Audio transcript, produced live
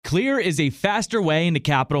Clear is a faster way into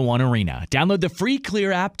Capital One Arena. Download the free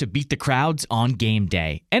Clear app to beat the crowds on game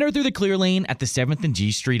day. Enter through the Clear lane at the 7th and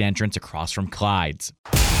G Street entrance across from Clyde's.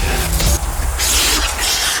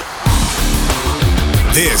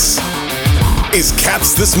 This is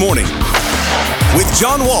Caps This Morning with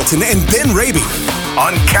John Walton and Ben Raby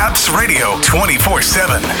on Caps Radio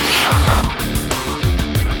 24/7.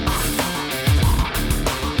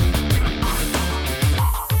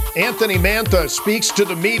 Anthony Mantha speaks to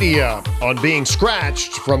the media on being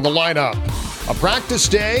scratched from the lineup. A practice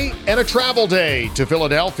day and a travel day to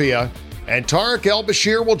Philadelphia. And Tarik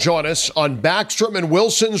El-Bashir will join us on Backstrom and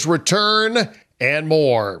Wilson's return and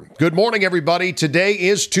more. Good morning, everybody. Today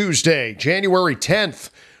is Tuesday, January 10th.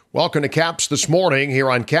 Welcome to Caps This Morning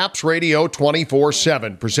here on Caps Radio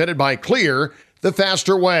 24/7, presented by Clear, the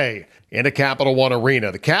faster way into Capital One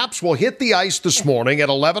Arena. The Caps will hit the ice this morning at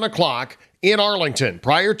 11 o'clock in Arlington,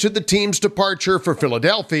 prior to the team's departure for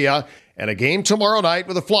Philadelphia and a game tomorrow night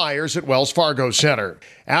with the Flyers at Wells Fargo Center.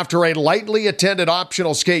 After a lightly attended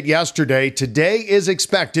optional skate yesterday, today is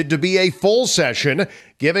expected to be a full session,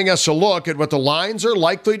 giving us a look at what the lines are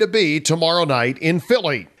likely to be tomorrow night in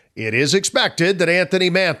Philly. It is expected that Anthony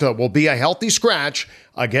Mantha will be a healthy scratch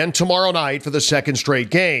again tomorrow night for the second straight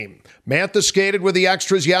game. Mantha skated with the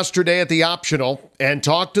extras yesterday at the optional and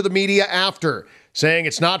talked to the media after, saying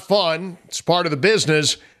it's not fun, it's part of the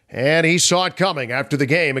business, and he saw it coming after the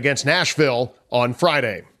game against Nashville on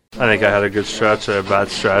Friday. I think I had a good stretch, a bad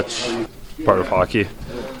stretch, part of hockey.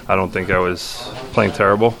 I don't think I was playing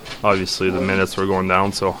terrible. Obviously, the minutes were going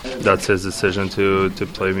down, so that's his decision to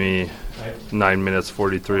play me 9 minutes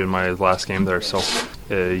 43 in my last game there, so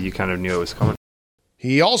you kind of knew it was coming.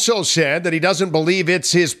 He also said that he doesn't believe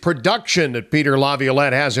it's his production that Peter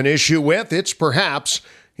Laviolette has an issue with. It's perhaps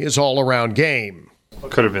his all-around game.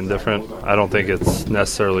 Could have been different. I don't think it's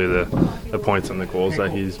necessarily the points and the goals that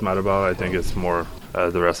he's mad about. I think it's more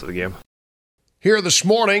the rest of the game. Here this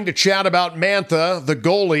morning to chat about Mantha, the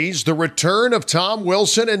goalies, the return of Tom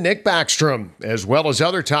Wilson and Nick Backstrom, as well as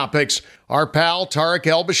other topics, our pal Tarik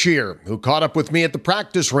El-Bashir, who caught up with me at the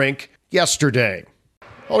practice rink yesterday.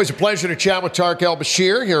 Always a pleasure to chat with Tarik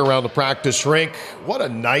El-Bashir here around the practice rink. What a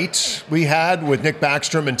night we had with Nick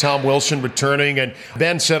Backstrom and Tom Wilson returning. And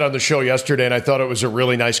Ben said on the show yesterday, and I thought it was a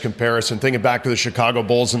really nice comparison, thinking back to the Chicago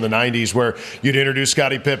Bulls in the 90s where you'd introduce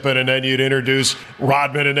Scottie Pippen and then you'd introduce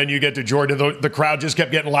Rodman and then you get to Jordan. The crowd just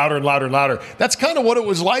kept getting louder and louder and louder. That's kind of what it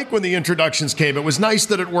was like when the introductions came. It was nice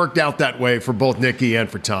that it worked out that way for both Nicky and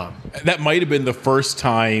for Tom. That might have been the first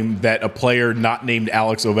time that a player not named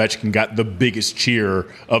Alex Ovechkin got the biggest cheer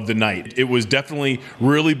of the night. It was definitely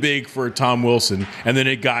really big for Tom Wilson, and then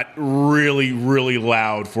it got really, really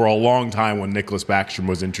loud for a long time when Nicklas Backstrom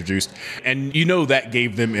was introduced. And that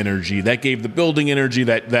gave them energy. That gave the building energy,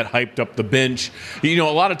 that hyped up the bench. A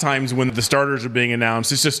lot of times when the starters are being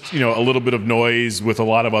announced, it's just, a little bit of noise with a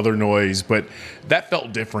lot of other noise, but that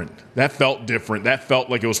felt different. That felt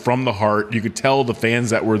like it was from the heart. You could tell the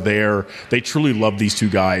fans that were there, they truly love these two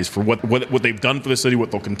guys for what they've done for the city,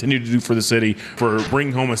 what they'll continue to do for the city, for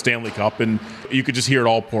bringing home a Stanley Cup, and you could just hear it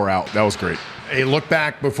all pour out. That was great. A look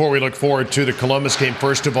back before we look forward to the Columbus game.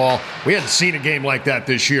 First of all, we hadn't seen a game like that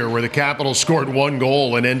this year where the Capitals scored one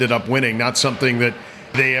goal and ended up winning. Not something that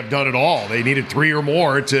they have done at all. They needed 3 or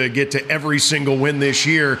more to get to every single win this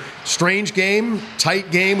year. Strange game,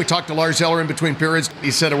 tight game. We talked to Lars Eller in between periods.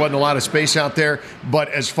 He said there wasn't a lot of space out there. But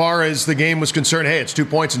as far as the game was concerned, hey, it's 2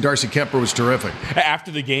 points, and Darcy Kemper was terrific.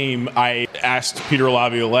 After the game, I asked Peter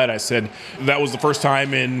Laviolette, I said, that was the first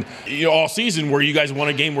time in all season where you guys won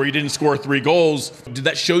a game where you didn't score 3 goals. Did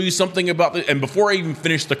that show you something about it? And before I even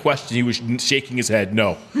finished the question, he was shaking his head.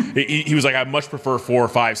 No. He was like, I much prefer 4,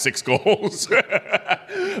 5, 6 goals.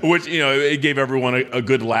 Which, it gave everyone a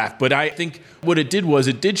good laugh. But I think what it did was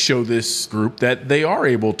it did show this group that they are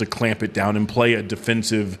able to clamp it down and play a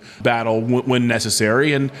defensive battle when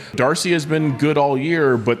necessary. And Darcy has been good all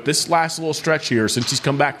year, but this last little stretch here, since he's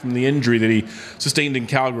come back from the injury that he sustained in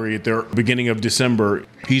Calgary at the beginning of December,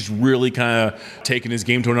 he's really kind of taken his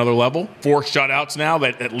game to another level. 4 shutouts now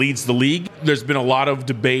that leads the league. There's been a lot of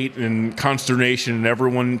debate and consternation and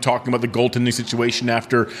everyone talking about the goaltending situation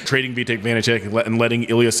after trading Vitek Vanacek and letting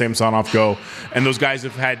Ilya Samsonov go. And those guys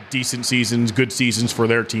have had decent seasons, good seasons for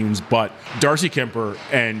their teams. But Darcy Kemper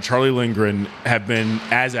and Charlie Lindgren have been,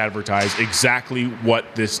 as advertised, exactly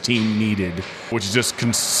what this team needed, which is just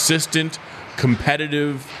consistent,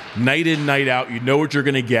 competitive, night in, night out. You know what you're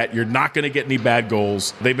going to get. You're not going to get any bad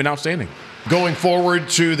goals. They've been outstanding. Going forward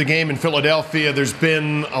to the game in Philadelphia, there's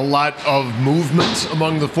been a lot of movement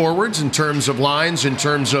among the forwards in terms of lines, in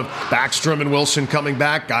terms of Backstrom and Wilson coming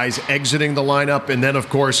back, guys exiting the lineup, and then, of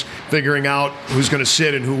course, figuring out who's going to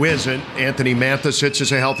sit and who isn't. Anthony Mantha sits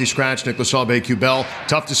as a healthy scratch. Nicolas Aube-Kubel.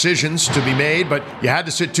 Tough decisions to be made, but you had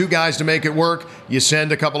to sit two guys to make it work. You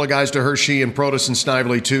send a couple of guys to Hershey and Protas and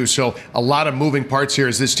Snively, too. So a lot of moving parts here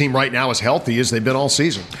as this team right now is healthy as they've been all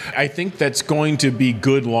season. I think that's going to be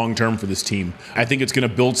good long-term for this team. I think it's going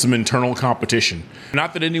to build some internal competition.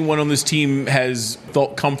 Not that anyone on this team has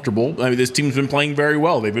felt comfortable. I mean, this team's been playing very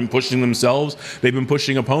well. They've been pushing themselves. They've been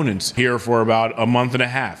pushing opponents here for about a month and a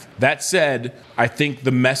half. That said, I think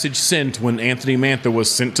the message sent when Anthony Mantha was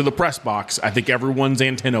sent to the press box, I think everyone's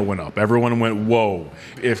antenna went up. Everyone went, whoa.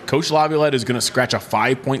 If Coach Laviolette is going to scratch a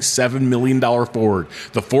 $5.7 million forward,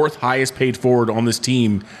 the fourth highest paid forward on this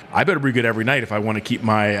team, I better be good every night if I want to keep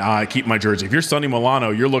my jersey. If you're Sonny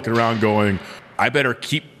Milano, you're looking around going, I better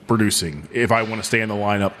keep producing if I want to stay in the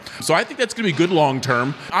lineup. So I think that's going to be good long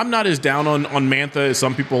term. I'm not as down on Mantha as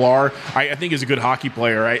some people are. I think he's a good hockey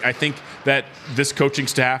player. I think that this coaching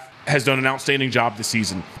staff has done an outstanding job this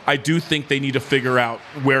season. I do think they need to figure out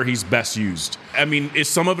where he's best used. I mean, is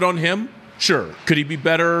some of it on him? Sure. Could he be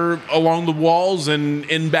better along the walls and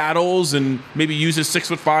in battles and maybe use his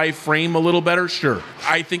 6'5" frame a little better? Sure.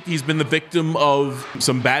 I think he's been the victim of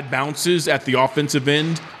some bad bounces at the offensive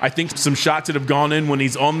end. I think some shots that have gone in when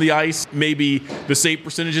he's on the ice, maybe the save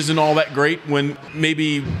percentage isn't all that great when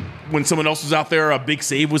someone else was out there, a big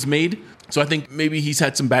save was made. So I think maybe he's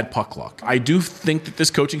had some bad puck luck. I do think that this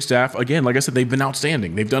coaching staff, again, like I said, they've been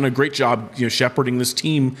outstanding. They've done a great job, shepherding this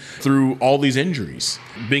team through all these injuries,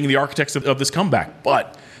 being the architects of this comeback.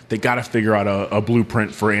 But they got to figure out a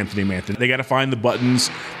blueprint for Anthony Mantha. They got to find the buttons.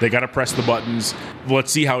 They got to press the buttons.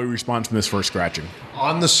 Let's see how he responds from this first scratching.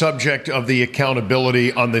 On the subject of the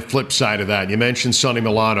accountability, on the flip side of that, you mentioned Sonny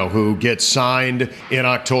Milano, who gets signed in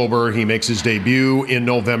October. He makes his debut in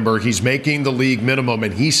November. He's making the league minimum,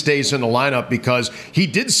 and he stays in the lineup because he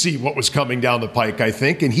did see what was coming down the pike, I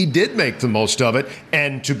think, and he did make the most of it.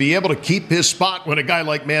 And to be able to keep his spot when a guy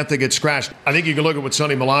like Mantha gets scratched, I think you can look at what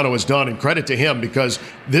Sonny Milano has done, and credit to him, because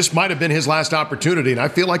this might have been his last opportunity, and I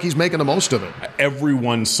feel like he's making the most of it.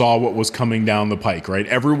 Everyone saw what was coming down the pike, right?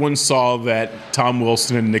 Everyone saw that Tom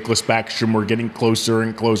Wilson and Nicholas Backstrom were getting closer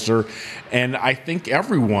and closer. And I think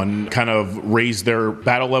everyone kind of raised their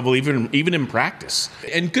battle level even in practice.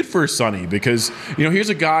 And good for Sonny, because, here's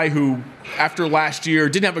a guy who, after last year,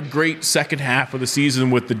 didn't have a great second half of the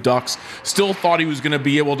season with the Ducks. Still thought he was going to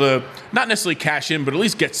be able to not necessarily cash in, but at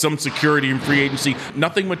least get some security in free agency.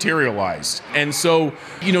 Nothing materialized. And so,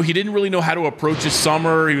 he didn't really know how to approach his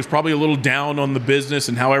summer. He was probably a little down on the business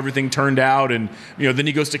and how everything turned out. And, then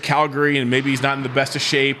he goes to Calgary and maybe he's not in the best of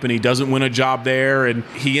shape and he doesn't win a job there. And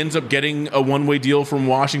he ends up getting a one-way deal from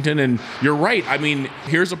Washington. And you're right. I mean,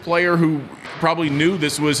 here's a player who probably knew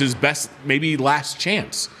this was his best, maybe last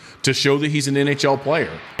chance to show that he's an NHL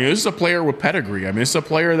player. This is a player with pedigree. I mean, it's a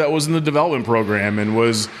player that was in the development program and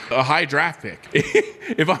was a high draft pick.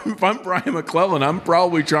 If I'm Brian McClellan, I'm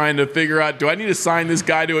probably trying to figure out, do I need to sign this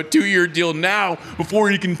guy to a 2-year deal now before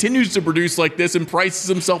he continues to produce like this and prices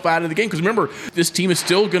himself out of the game? Because remember, this team is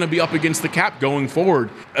still going to be up against the cap going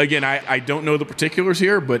forward. Again, I don't know the particulars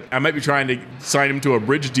here, but I might be trying to sign him to a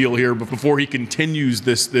bridge deal here before he continues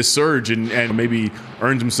this surge and maybe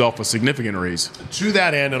earns himself a significant raise. To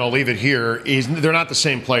that end, and I'll leave it here, they're not the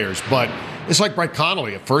same players, but it's like Brett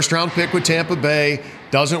Connolly, a first-round pick with Tampa Bay,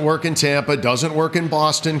 doesn't work in Tampa, doesn't work in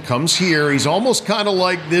Boston, comes here. He's almost kind of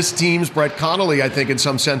like this team's Brett Connolly, I think, in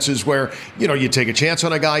some senses where, you take a chance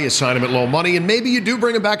on a guy, you sign him at low money, and maybe you do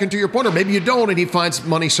bring him back into your corner. Maybe you don't, and he finds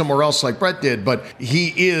money somewhere else like Brett did. But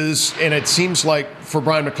he is, and it seems like for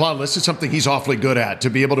Brian McClellan, this is something he's awfully good at, to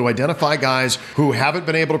be able to identify guys who haven't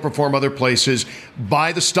been able to perform other places,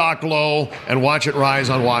 buy the stock low, and watch it rise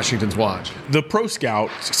on Washington's watch. The pro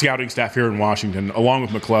scouting staff here in Washington, along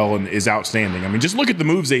with McClellan, is outstanding. I mean, just look at the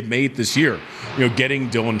moves they've made this year. Getting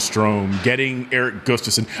Dylan Strome, getting Eric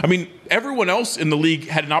Gustafsson. I mean, everyone else in the league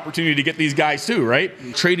had an opportunity to get these guys too, right?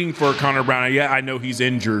 Trading for Connor Brown, yeah, I know he's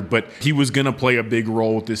injured, but he was going to play a big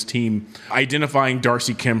role with this team. Identifying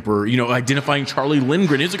Darcy Kemper, identifying Charlie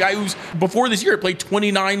Lindgren. He's a guy who's, before this year, played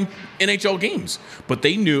 29 NHL games. But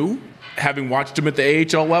they knew, having watched him at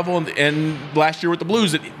the AHL level and last year with the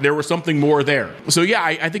Blues, that there was something more there. So yeah,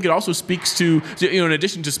 I think it also speaks to, in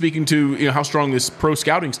addition to speaking to how strong this pro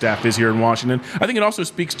scouting staff is here in Washington, I think it also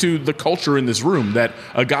speaks to the culture in this room, that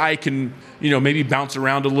a guy can maybe bounce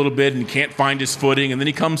around a little bit and can't find his footing, and then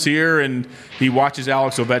he comes here and he watches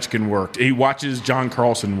Alex Ovechkin work, he watches John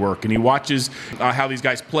Carlson work, and he watches how these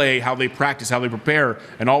guys play, how they practice, how they prepare,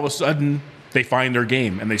 and all of a sudden they find their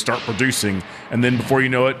game and they start producing. And then before you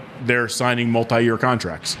know it, they're signing multi-year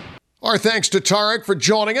contracts. Our thanks to Tarek for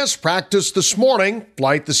joining us. Practice this morning,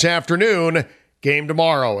 flight this afternoon, game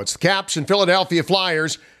tomorrow. It's the Caps and Philadelphia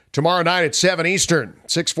Flyers tomorrow night at 7 Eastern,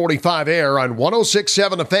 6:45 air on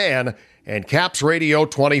 106.7 The Fan and Caps Radio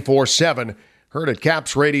 24/7. Heard at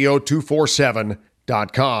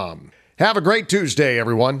capsradio247.com. Have a great Tuesday,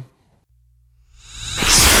 everyone.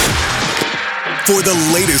 For the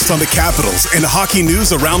latest on the Capitals and hockey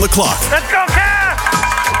news around the clock. Let's go,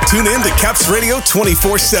 Caps! Tune in to Caps Radio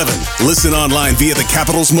 24/7. Listen online via the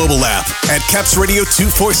Capitals mobile app at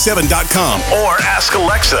capsradio247.com or ask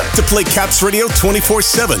Alexa to play Caps Radio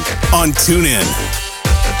 24/7 on TuneIn.